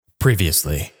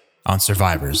Previously on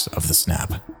Survivors of the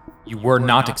Snap. You were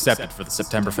not accepted for the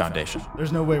September Foundation.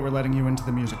 There's no way we're letting you into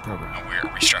the music program.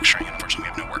 We're restructuring, and unfortunately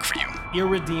we have no work for you.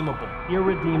 Irredeemable.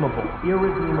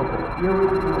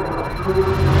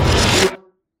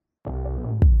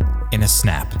 In a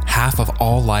snap, half of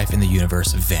all life in the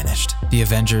universe vanished. The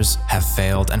Avengers have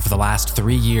failed, and for the last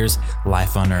 3 years,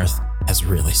 life on Earth has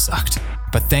really sucked.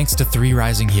 But thanks to 3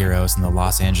 rising heroes in the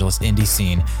Los Angeles indie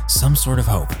scene, some sort of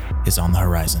hope is on the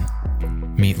horizon.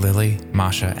 Meet Lily,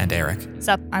 Masha, and Eric.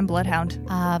 Sup, I'm Bloodhound.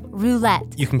 Roulette.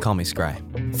 You can call me Scry.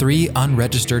 3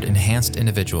 unregistered enhanced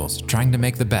individuals trying to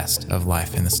make the best of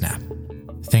life in the Snap.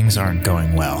 Things aren't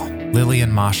going well. Lily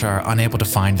and Masha are unable to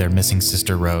find their missing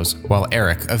sister Rose, while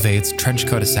Eric evades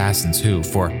trenchcoat assassins who,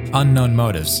 for unknown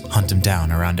motives, hunt him down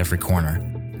around every corner.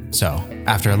 So,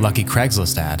 after a lucky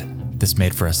Craigslist ad, this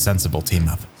made for a sensible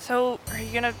team-up. So, are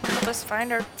you gonna help us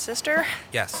find our sister?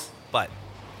 Yes, but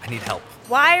I need help.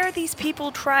 Why are these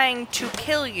people trying to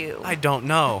kill you? I don't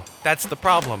know. That's the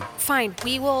problem. Fine,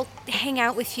 we will hang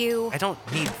out with you. I don't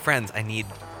need friends. I need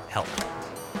help.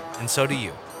 And so do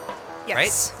you.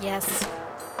 Yes. Yes.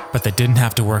 But they didn't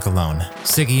have to work alone.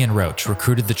 Siggy and Roach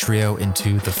recruited the trio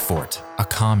into the Fort, a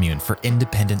commune for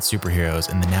independent superheroes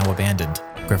in the now abandoned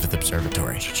Griffith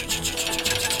Observatory.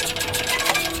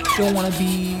 Don't want to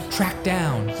be tracked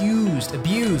down, used,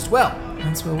 abused. Well,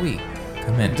 that's where we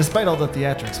come in. Despite all the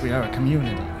theatrics, we are a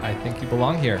community. I think you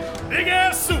belong here.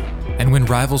 And when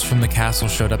rivals from the castle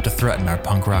showed up to threaten our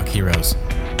punk rock heroes,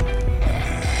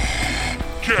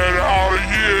 Get out of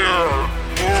here!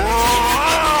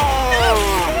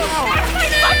 That's my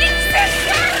fucking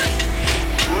sister!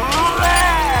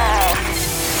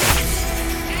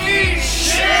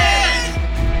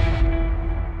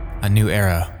 a new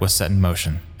era was set in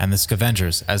motion, and the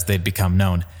Scavengers, as they'd become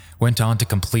known, went on to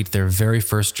complete their very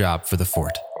first job for the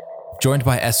Fort. Joined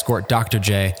by escort Dr.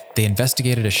 J, they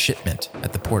investigated a shipment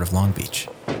at the port of Long Beach.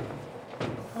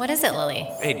 What is it, Lily?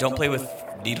 Hey, don't play with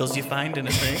needles you find in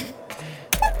a thing.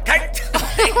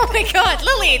 Oh my god,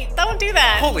 Lily, don't do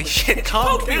that. Holy shit,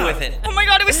 calm down with it. Oh my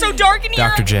god, it was so dark in here!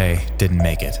 Dr. J didn't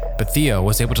make it, but Theo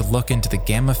was able to look into the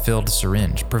gamma-filled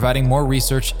syringe, providing more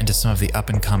research into some of the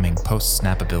up-and-coming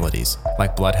post-snap abilities,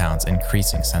 like Bloodhound's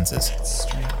increasing senses.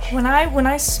 When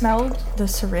I smelled the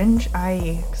syringe,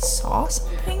 I saw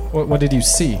something. What did you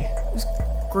see? It was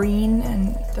green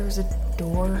and there was a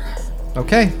door.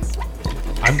 Okay.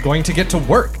 I'm going to get to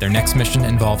work. Their next mission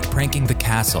involved pranking the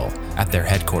castle at their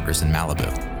headquarters in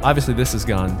Malibu. Obviously, this has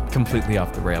gone completely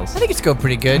off the rails. I think it's going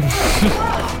pretty good.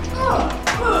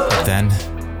 But then,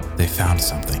 they found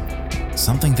something.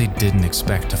 Something they didn't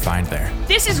expect to find there.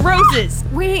 This is Rose's!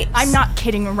 Wait, I'm not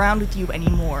kidding around with you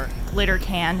anymore, glitter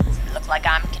can. Look like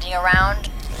I'm kidding around.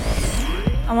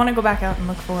 I want to go back out and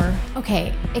look for her.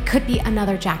 Okay, it could be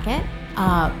another jacket.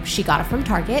 She got it from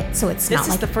Target, so it's not This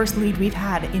like... is the first lead we've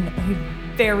had in a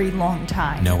very long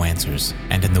time. No answers,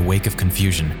 and in the wake of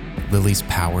confusion, Lily's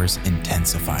powers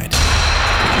intensified.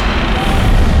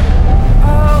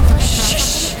 Oh,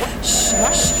 shh.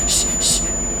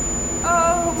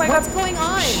 Oh my What's god. going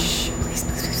on?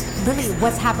 Please. Lily,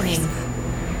 what's happening?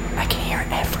 I can hear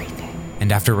everything.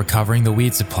 And after recovering the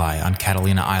weed supply on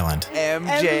Catalina Island,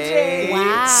 MJ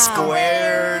Wow.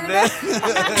 squared.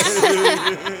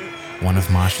 one of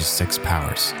Masha's 6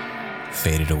 powers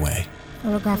faded away.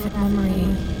 Photographic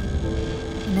memory.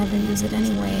 Never use it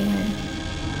anyway.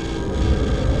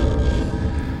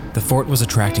 The fort was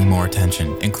attracting more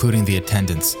attention, including the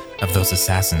attendance of those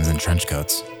assassins in trench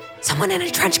coats. Someone in a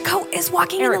trench coat is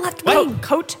walking in the left wing.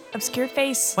 Coat, obscured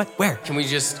face. What? Where? Can we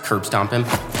just curb stomp him?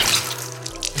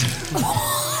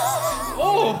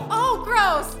 Oh,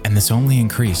 gross. And this only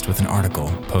increased with an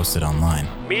article posted online.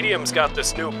 Medium's got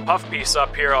this new puff piece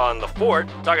up here on the fort,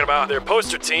 talking about their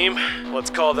poster team. Let's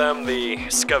call them the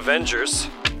Scavengers.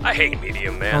 I hate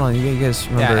Medium, man. Hold on, you guys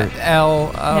remember?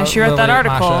 Yeah, she wrote that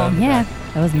article. Yeah,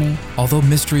 that was me. Although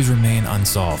mysteries remain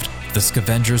unsolved, the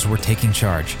Scavengers were taking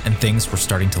charge and things were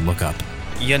starting to look up.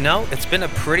 You know, it's been a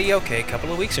pretty okay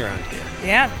couple of weeks around here.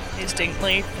 Yeah,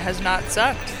 distinctly has not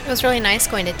sucked. It was really nice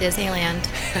going to Disneyland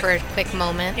for a quick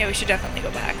moment. Yeah, we should definitely go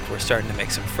back. We're starting to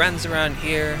make some friends around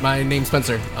here. My name's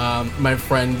Spencer. My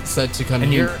friend said to come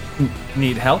And here. you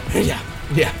need help? Yeah.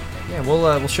 Yeah,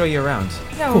 we'll show you around.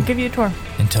 Yeah, we'll give you a tour.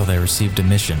 Until they received a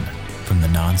mission from the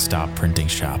non-stop printing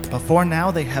shop. Before now,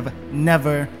 they have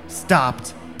never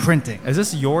stopped printing. Is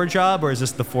this your job or is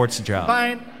this the fort's job?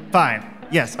 Fine.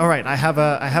 Yes, all right. I have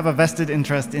a vested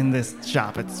interest in this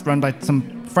shop. It's run by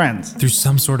some friends. Through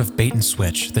some sort of bait and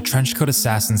switch, the trenchcoat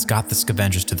assassins got the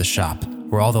Scavengers to the shop,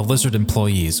 where all the Lizard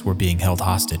employees were being held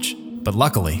hostage. But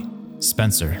luckily,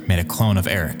 Spencer made a clone of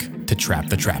Eric to trap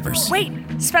the trappers. Wait,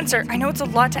 Spencer, I know it's a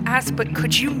lot to ask, but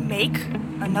could you make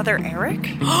another Eric?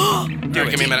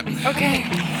 Give me a minute. Okay.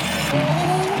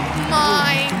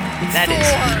 That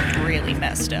is really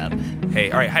messed up.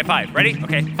 Hey, all right, high five. Ready?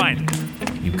 Okay, fine.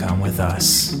 You come with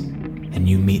us, and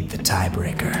you meet the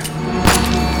tiebreaker.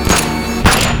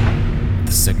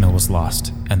 The signal was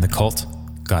lost, and the cult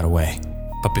got away.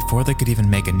 But before they could even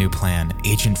make a new plan,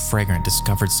 Agent Fragrant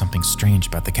discovered something strange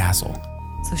about the castle.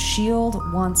 So S.H.I.E.L.D.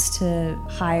 wants to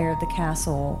hire the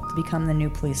castle to become the new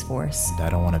police force. And I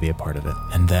don't want to be a part of it.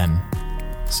 And then,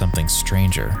 something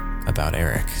stranger about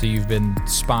Eric. So you've been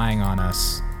spying on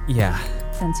us. Yeah.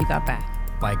 Since you got back.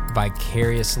 Like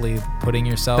vicariously putting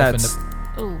yourself That's...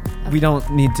 into... We don't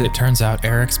need to... It turns out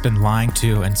Eric's been lying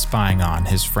to and spying on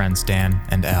his friends Dan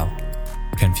and Elle.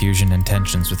 Confusion and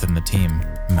tensions within the team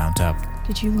mount up.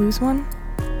 Did you lose one?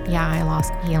 Yeah, I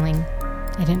lost healing.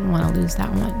 I didn't want to lose that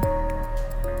one.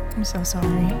 I'm so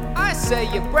sorry. I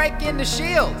say you break into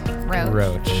S.H.I.E.L.D.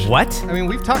 Roach. What? I mean,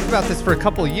 we've talked about this for a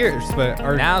couple years, but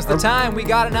now's the time. We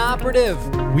got an operative.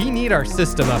 We need our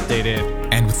system updated.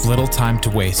 And with little time to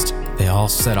waste, they all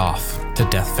set off to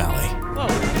Death Valley.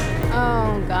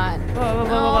 Oh, God.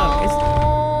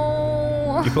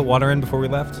 Did you put water in before we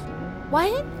left?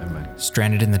 What?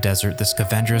 Stranded in the desert, the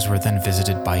Scavengers were then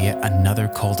visited by yet another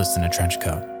cultist in a trench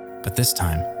coat. But this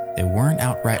time, they weren't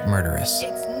outright murderous.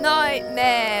 It's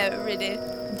nightmare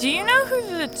ridden. Do you know who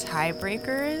the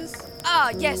tiebreaker is?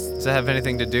 Ah, yes, Does that have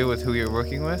anything to do with who you're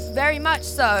working with? very much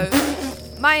so.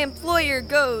 My employer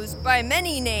goes by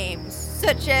many names,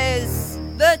 such as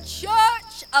the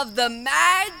Church of the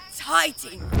Mad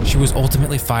Titan. She was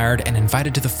ultimately fired and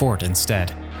invited to the fort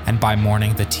instead. And by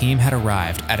morning, the team had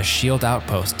arrived at a S.H.I.E.L.D.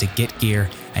 outpost to get gear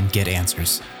and get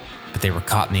answers. But they were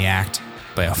caught in the act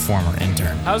by a former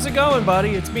intern. How's it going,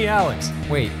 buddy? It's me, Alex.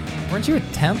 Wait, weren't you a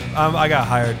temp? I got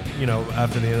hired,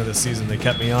 after the end of the season. They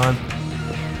kept me on.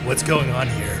 What's going on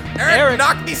here? Eric,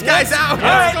 knock these guys out!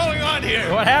 What's going on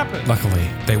here? What happened? Luckily,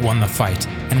 they won the fight,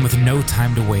 and with no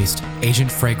time to waste,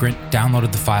 Agent Fragrant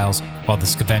downloaded the files while the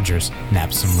Scavengers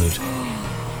nabbed some loot.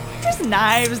 There's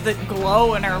knives that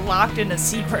glow and are locked in a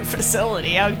secret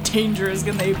facility. How dangerous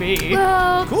can they be?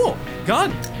 Well, Cool.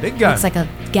 Gun. Big gun. it's like a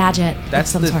gadget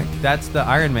That's of some sort. That's the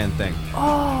Iron Man thing.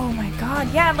 Oh my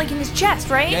God! Yeah, like in his chest,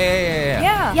 right?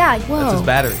 Yeah. Yeah. Whoa. That's his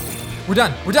battery. We're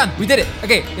done. We did it.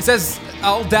 Okay, it says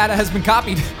all data has been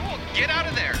copied. Get out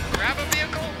of there. Grab a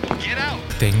vehicle. Get out.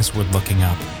 Things were looking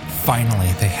up.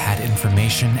 Finally, they had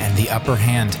information and the upper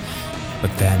hand.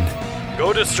 But then,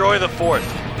 Go destroy the fort.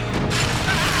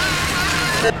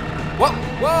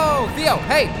 Whoa, Theo,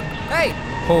 hey.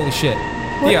 Holy shit.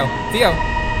 Theo.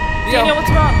 Daniel, what's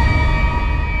wrong?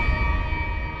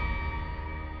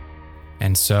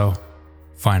 and so,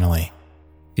 finally,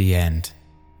 the end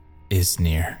is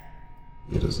near.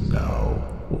 It is now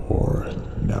or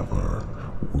never.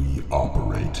 We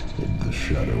operate in the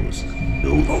shadows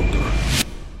no longer.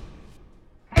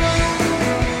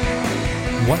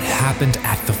 What happened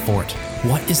at the fort?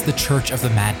 What is the Church of the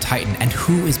Mad Titan, and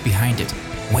who is behind it?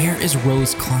 Where is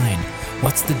Rose Klein?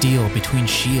 What's the deal between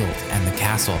S.H.I.E.L.D. and the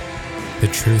castle? The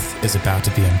truth is about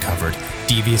to be uncovered.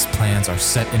 Devious plans are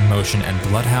set in motion, and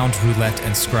Bloodhound, Roulette,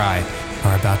 and Scry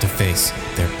are about to face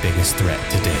their biggest threat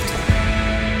to date.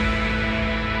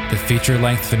 The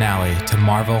feature-length finale to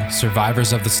Marvel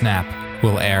Survivors of the Snap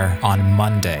will air on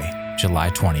Monday, July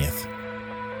 20th.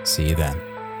 See you then.